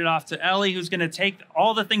I hand it off to Ellie, who's gonna take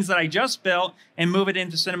all the things that I just built and move it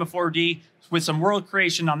into Cinema 4D with some world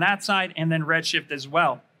creation on that side and then Redshift as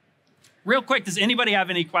well. Real quick, does anybody have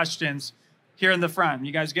any questions here in the front?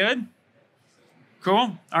 You guys good?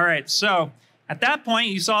 Cool, all right, so at that point,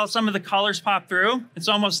 you saw some of the colors pop through. It's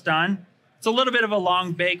almost done. It's a little bit of a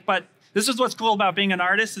long bake, but this is what's cool about being an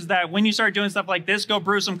artist is that when you start doing stuff like this, go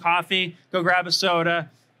brew some coffee, go grab a soda,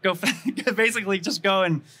 go basically just go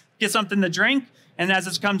and get something to drink. And as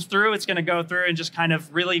it comes through, it's gonna go through and just kind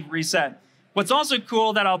of really reset. What's also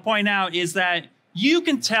cool that I'll point out is that you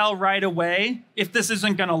can tell right away if this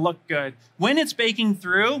isn't gonna look good. When it's baking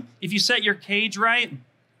through, if you set your cage right,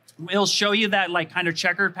 it'll show you that like kind of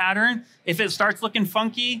checkered pattern. If it starts looking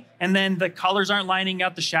funky and then the colors aren't lining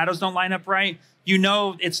up, the shadows don't line up right, you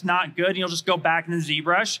know it's not good. You'll just go back into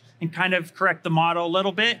ZBrush and kind of correct the model a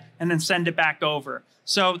little bit and then send it back over.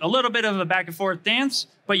 So a little bit of a back and forth dance,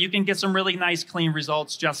 but you can get some really nice clean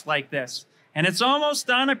results just like this. And it's almost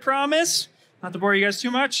done, I promise. Not to bore you guys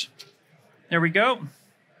too much. There we go.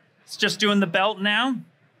 It's just doing the belt now.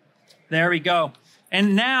 There we go.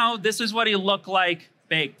 And now this is what he looked like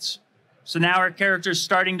baked. So now our character's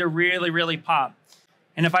starting to really, really pop.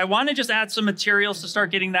 And if I want to just add some materials to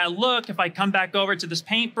start getting that look, if I come back over to this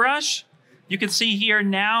paintbrush, you can see here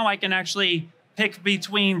now I can actually pick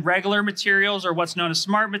between regular materials or what's known as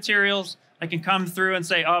smart materials. I can come through and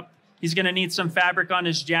say, oh, he's going to need some fabric on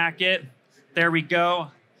his jacket. There we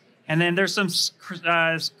go. And then there's some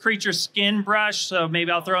creature skin brush, so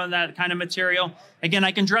maybe I'll throw in that kind of material. Again,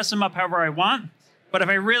 I can dress him up however I want. But if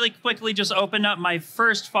I really quickly just open up my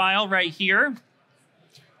first file right here,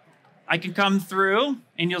 I can come through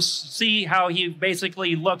and you'll see how he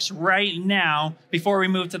basically looks right now before we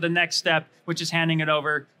move to the next step, which is handing it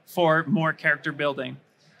over for more character building.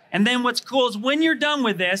 And then what's cool is when you're done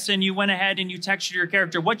with this and you went ahead and you textured your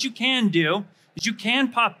character, what you can do is you can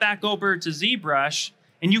pop back over to ZBrush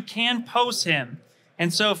and you can pose him.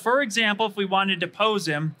 And so, for example, if we wanted to pose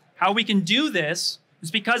him, how we can do this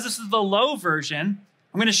is because this is the low version,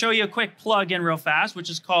 I'm going to show you a quick plugin real fast, which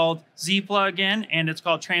is called Z plugin, and it's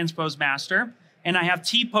called Transpose Master. And I have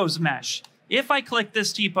T-Pose Mesh. If I click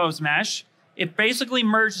this T-Pose Mesh, it basically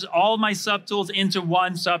merges all my subtools into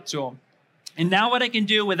one subtool. And now what I can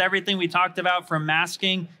do with everything we talked about from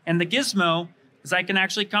masking and the gizmo is I can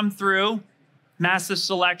actually come through, mask this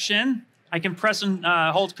selection. I can press and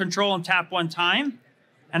hold Control and tap one time.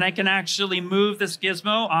 And I can actually move this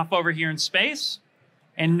gizmo off over here in space.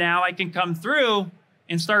 And now I can come through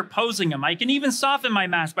and start posing him. I can even soften my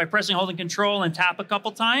mask by pressing, holding Control and tap a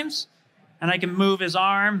couple times. And I can move his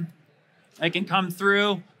arm. I can come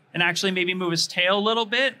through and actually maybe move his tail a little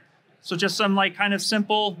bit. So just some like kind of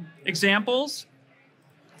simple examples.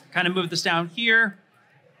 Kind of move this down here.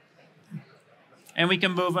 And we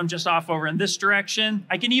can move him just off over in this direction.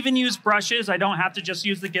 I can even use brushes. I don't have to just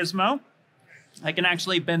use the gizmo. I can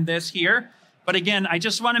actually bend this here. But again, I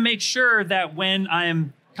just want to make sure that when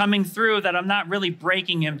I'm coming through that I'm not really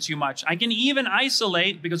breaking him too much. I can even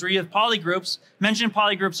isolate, because we have polygroups. Mentioned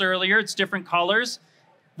polygroups earlier, it's different colors.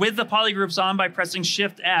 With the polygroups on by pressing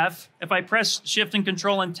Shift F, if I press Shift and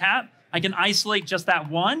Control and tap, I can isolate just that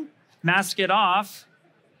one, mask it off,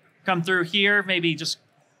 come through here, maybe just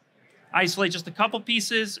isolate just a couple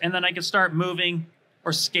pieces, and then I can start moving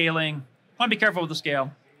or scaling. I want to be careful with the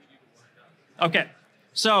scale. Okay,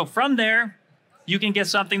 so from there, you can get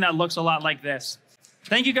something that looks a lot like this.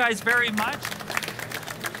 Thank you guys very much.